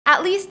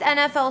At least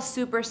NFL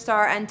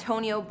superstar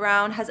Antonio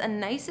Brown has a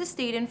nice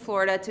estate in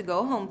Florida to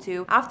go home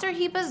to after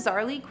he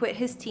bizarrely quit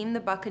his team,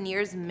 the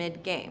Buccaneers,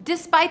 mid-game.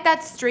 Despite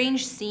that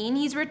strange scene,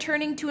 he's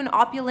returning to an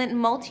opulent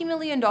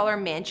multi-million-dollar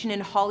mansion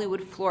in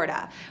Hollywood,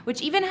 Florida,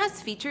 which even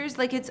has features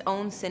like its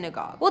own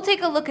synagogue. We'll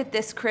take a look at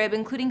this crib,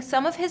 including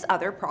some of his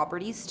other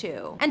properties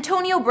too.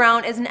 Antonio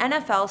Brown is an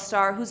NFL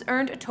star who's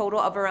earned a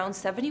total of around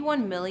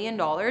 $71 million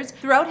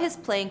throughout his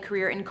playing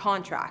career in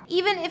contract,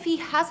 even if he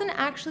hasn't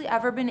actually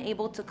ever been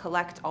able to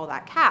collect all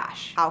that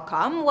cash. How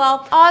come?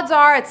 Well, odds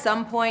are at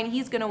some point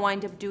he's gonna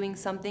wind up doing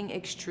something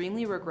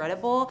extremely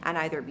regrettable and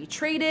either be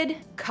traded,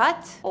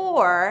 cut,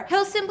 or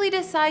he'll simply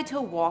decide to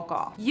walk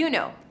off. You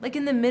know, like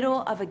in the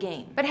middle of a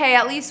game. But hey,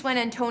 at least when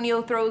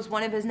Antonio throws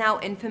one of his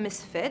now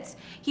infamous fits,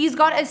 he's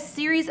got a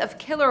series of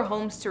killer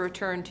homes to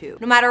return to,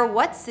 no matter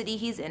what city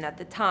he's in at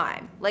the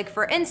time. Like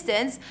for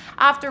instance,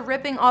 after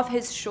ripping off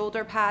his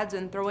shoulder pads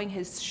and throwing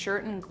his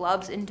shirt and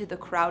gloves into the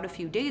crowd a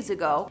few days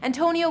ago,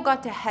 Antonio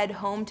got to head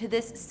home to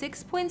this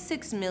 $6.6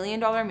 million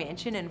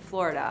mansion in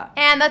Florida.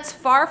 And that's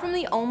far from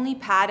the only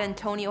pad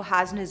Antonio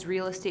has in his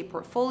real estate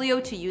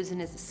portfolio to use in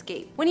his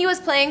escape. When he was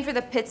playing for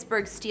the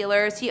Pittsburgh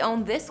Steelers, he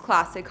owned this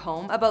classic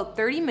home about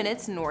 30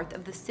 minutes north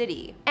of the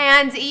city.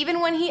 And even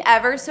when he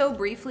ever so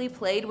briefly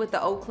played with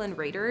the Oakland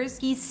Raiders,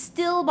 he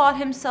still bought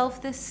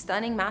himself this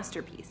stunning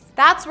masterpiece.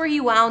 That's where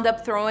he wound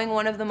up throwing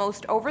one of the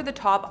most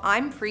over-the-top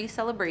I'm free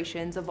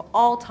celebrations of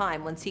all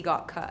time once he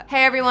got cut.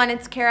 Hey everyone,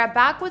 it's Kara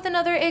back with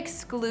another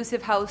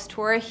exclusive house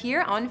tour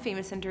here on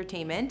Famous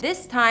Entertainment,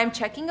 this time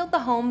checking out the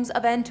homes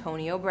of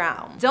Antonio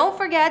Brown. Don't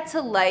forget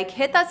to like,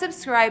 hit that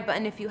subscribe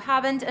button if you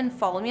haven't, and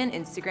follow me on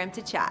Instagram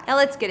to chat. Now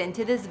let's get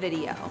into this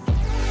video.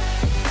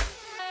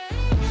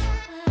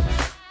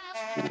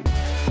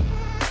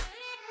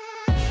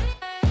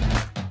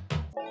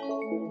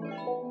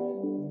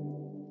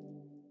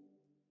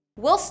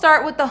 We'll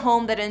start with the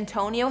home that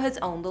Antonio has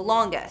owned the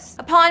longest.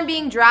 Upon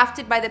being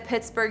drafted by the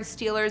Pittsburgh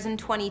Steelers in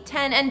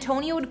 2010,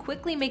 Antonio would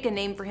quickly make a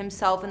name for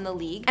himself in the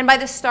league, and by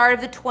the start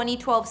of the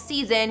 2012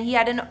 season, he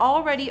had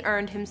already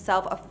earned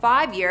himself a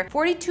 5-year,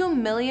 $42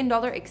 million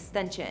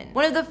extension.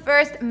 One of the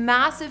first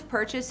massive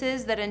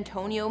purchases that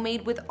Antonio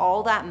made with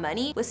all that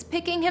money was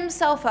picking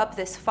himself up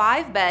this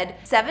 5-bed,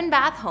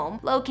 7-bath home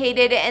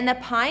located in the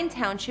Pine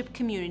Township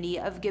community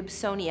of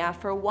Gibsonia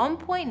for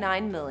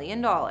 $1.9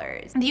 million.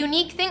 The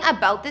unique thing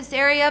about this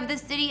area of the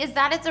city is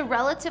that it's a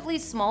relatively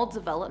small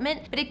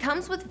development, but it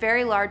comes with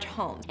very large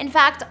homes. In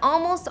fact,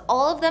 almost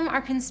all of them are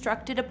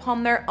constructed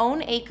upon their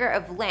own acre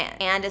of land.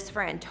 And as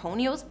for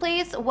Antonio's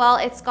place, well,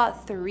 it's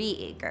got 3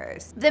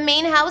 acres. The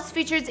main house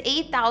features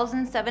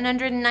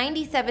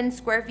 8,797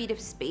 square feet of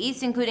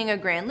space, including a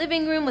grand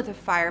living room with a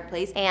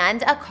fireplace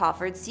and a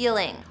coffered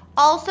ceiling.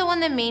 Also on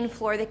the main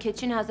floor, the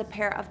kitchen has a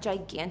pair of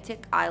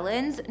gigantic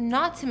islands,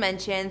 not to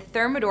mention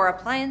Thermador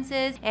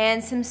appliances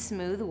and some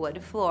smooth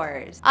wood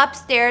floors.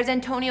 Upstairs,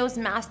 Antonio's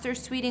master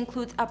suite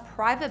includes a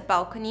private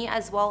balcony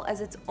as well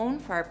as its own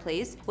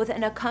fireplace with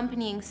an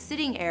accompanying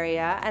sitting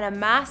area and a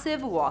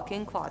massive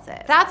walk-in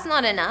closet. That's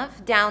not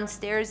enough.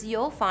 Downstairs,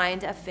 you'll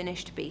find a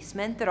finished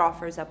basement that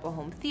offers up a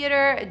home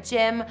theater, a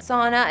gym,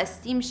 sauna, a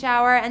steam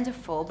shower, and a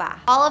full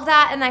bath. All of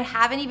that, and I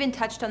haven't even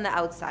touched on the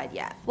outside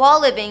yet. While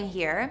living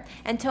here,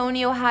 Antonio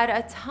had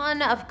a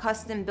ton of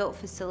custom-built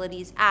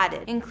facilities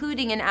added,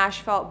 including an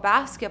asphalt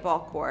basketball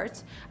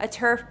court, a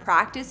turf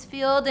practice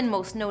field, and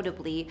most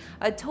notably,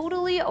 a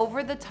totally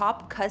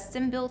over-the-top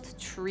custom-built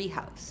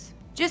treehouse.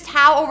 Just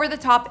how over the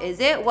top is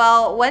it?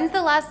 Well, when's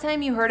the last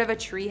time you heard of a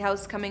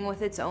treehouse coming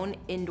with its own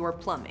indoor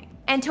plumbing?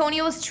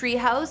 Antonio's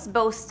treehouse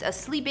boasts a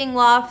sleeping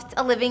loft,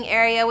 a living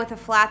area with a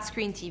flat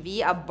screen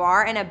TV, a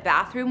bar, and a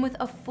bathroom with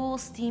a full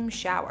steam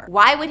shower.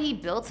 Why would he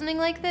build something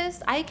like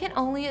this? I can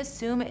only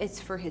assume it's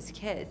for his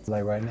kids.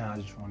 Like right now, I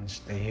just want to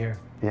stay here.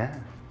 Yeah.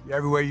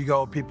 Everywhere you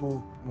go,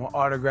 people want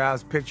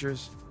autographs,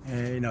 pictures,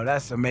 and you know,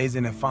 that's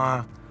amazing and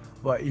fine.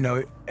 But you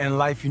know, in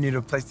life, you need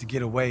a place to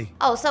get away.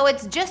 Oh, so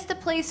it's just a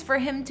place for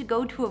him to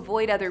go to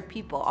avoid other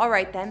people. All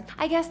right then,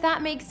 I guess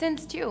that makes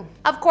sense too.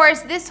 Of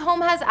course, this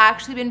home has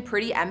actually been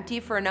pretty empty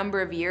for a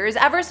number of years,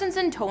 ever since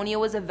Antonio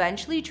was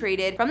eventually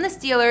traded from the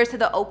Steelers to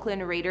the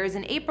Oakland Raiders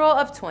in April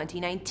of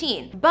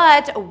 2019.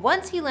 But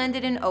once he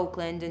landed in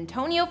Oakland,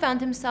 Antonio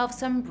found himself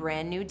some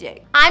brand new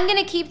dig. I'm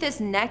gonna keep this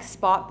next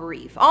spot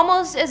brief,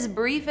 almost as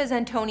brief as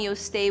Antonio's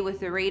stay with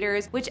the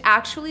Raiders, which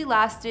actually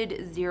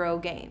lasted 0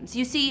 games.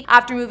 You see,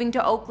 after moving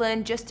to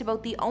Oakland, just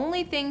about the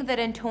only thing that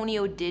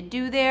Antonio did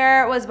do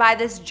there was buy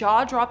this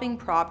jaw-dropping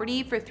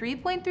property for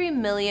 $3.3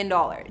 million.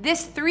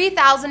 This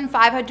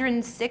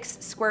 3,506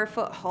 square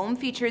foot home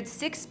featured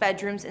 6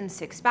 bedrooms and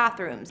 6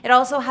 bathrooms. It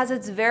also has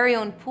its very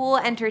own pool,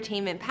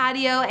 entertainment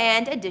patio,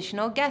 and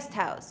additional guest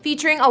house.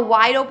 Featuring a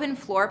wide open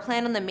floor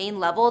plan on the main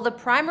level, the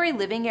primary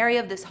living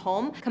area of this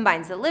home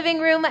combines the living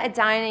room, a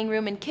dining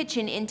room, and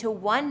kitchen into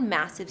one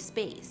massive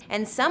space.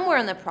 And somewhere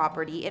on the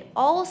property, it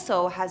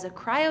also has a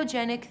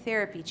cryogenic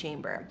therapy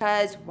chamber,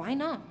 because why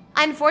not?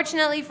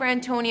 Unfortunately for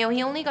Antonio,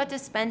 he only got to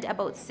spend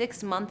about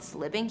 6 months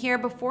living here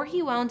before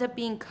he wound up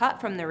being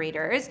cut from the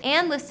Raiders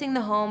and listing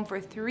the home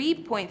for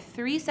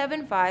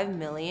 $3.375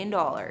 million.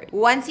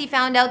 Once he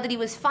found out that he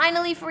was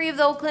finally free of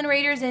the Oakland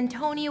Raiders,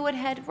 Antonio would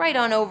head right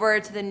on over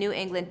to the New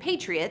England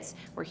Patriots,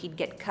 where he'd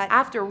get cut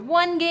after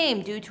 1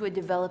 game due to a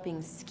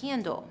developing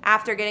scandal.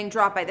 After getting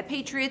dropped by the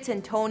Patriots,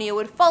 Antonio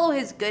would follow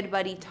his good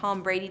buddy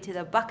Tom Brady to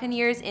the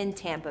Buccaneers in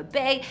Tampa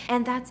Bay,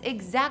 and that's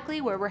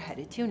exactly where we're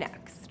headed to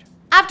next.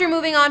 After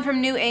moving on from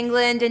New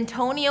England,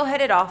 Antonio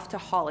headed off to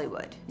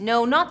Hollywood.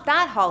 No, not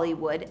that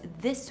Hollywood,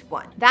 this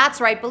one.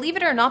 That's right, believe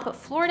it or not, but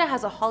Florida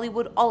has a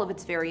Hollywood all of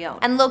its very own.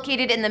 And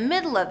located in the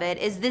middle of it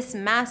is this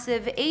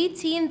massive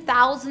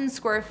 18,000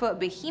 square foot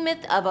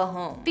behemoth of a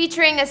home.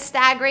 Featuring a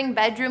staggering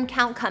bedroom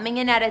count coming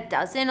in at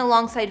 12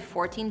 alongside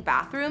 14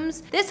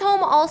 bathrooms, this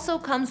home also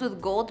comes with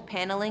gold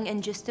paneling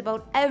in just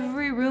about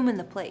every room in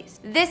the place.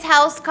 This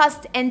house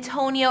cost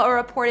Antonio a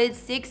reported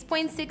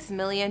 $6.6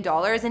 million,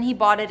 and he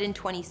bought it in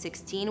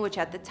 2016. Which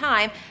at the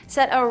time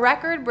set a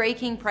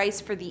record-breaking price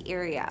for the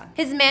area.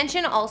 His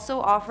mansion also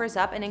offers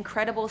up an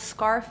incredible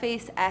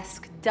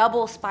Scarface-esque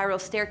double spiral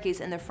staircase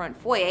in the front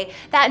foyer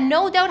that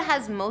no doubt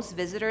has most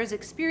visitors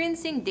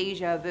experiencing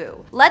deja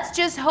vu. Let's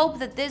just hope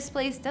that this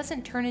place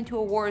doesn't turn into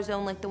a war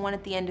zone like the one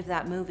at the end of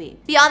that movie.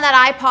 Beyond that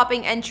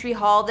eye-popping entry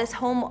hall, this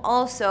home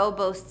also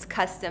boasts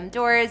custom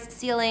doors,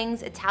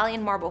 ceilings,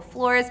 Italian marble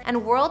floors,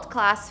 and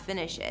world-class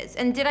finishes.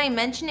 And did I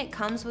mention it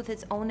comes with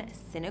its own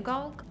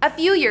synagogue? A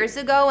few years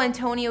ago,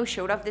 Antonio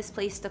showed off this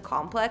place to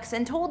Complex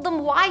and told them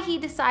why he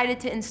decided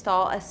to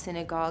install a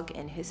synagogue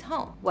in his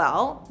home.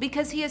 Well,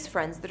 because he has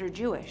friends that are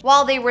Jewish.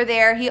 While they were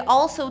there, he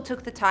also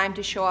took the time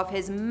to show off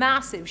his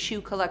massive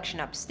shoe collection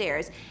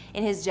upstairs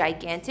in his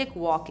gigantic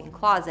walk-in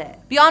closet.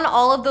 Beyond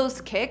all of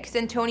those kicks,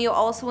 Antonio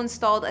also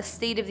installed a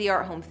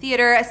state-of-the-art home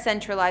theater, a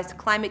centralized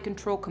climate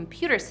control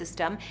computer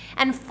system,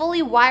 and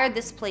fully wired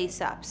this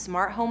place up,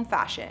 smart home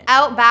fashion.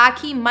 Out back,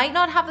 he might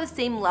not have the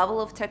same level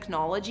of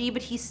technology,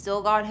 but he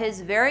still got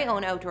his very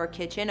own outdoor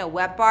kitchen, a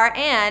wet bar,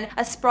 and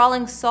a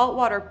sprawling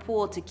saltwater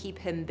pool to keep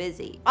him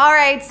busy.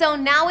 Alright, so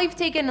now we've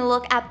taken a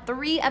look at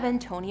 3 of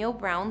Antonio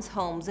Brown's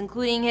homes,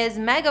 including his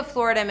mega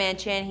Florida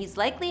mansion he's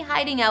likely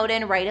hiding out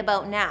in right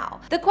about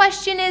now. The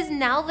question is,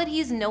 now that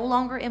he's no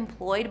longer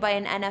employed by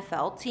an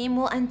NFL team,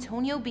 will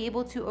Antonio be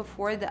able to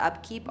afford the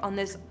upkeep on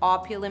this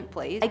opulent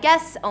place? I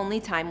guess only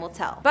time will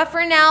tell. But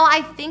for now,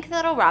 I think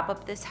that'll wrap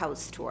up this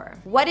house tour.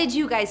 What did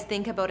you guys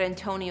think about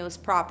Antonio's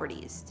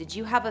properties? Did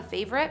you have a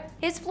favorite?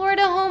 His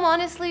Florida home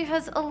honestly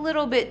has a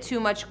little bit too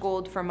much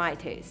gold for my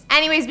taste.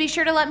 Anyways, be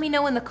sure to let me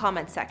know in the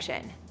comments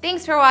section.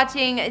 Thanks for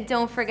watching.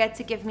 Don't forget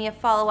to give me a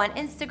follow on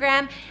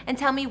Instagram and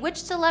tell me which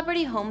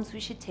celebrity homes we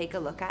should take a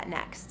look at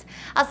next.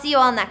 I'll see you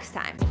all next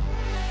time.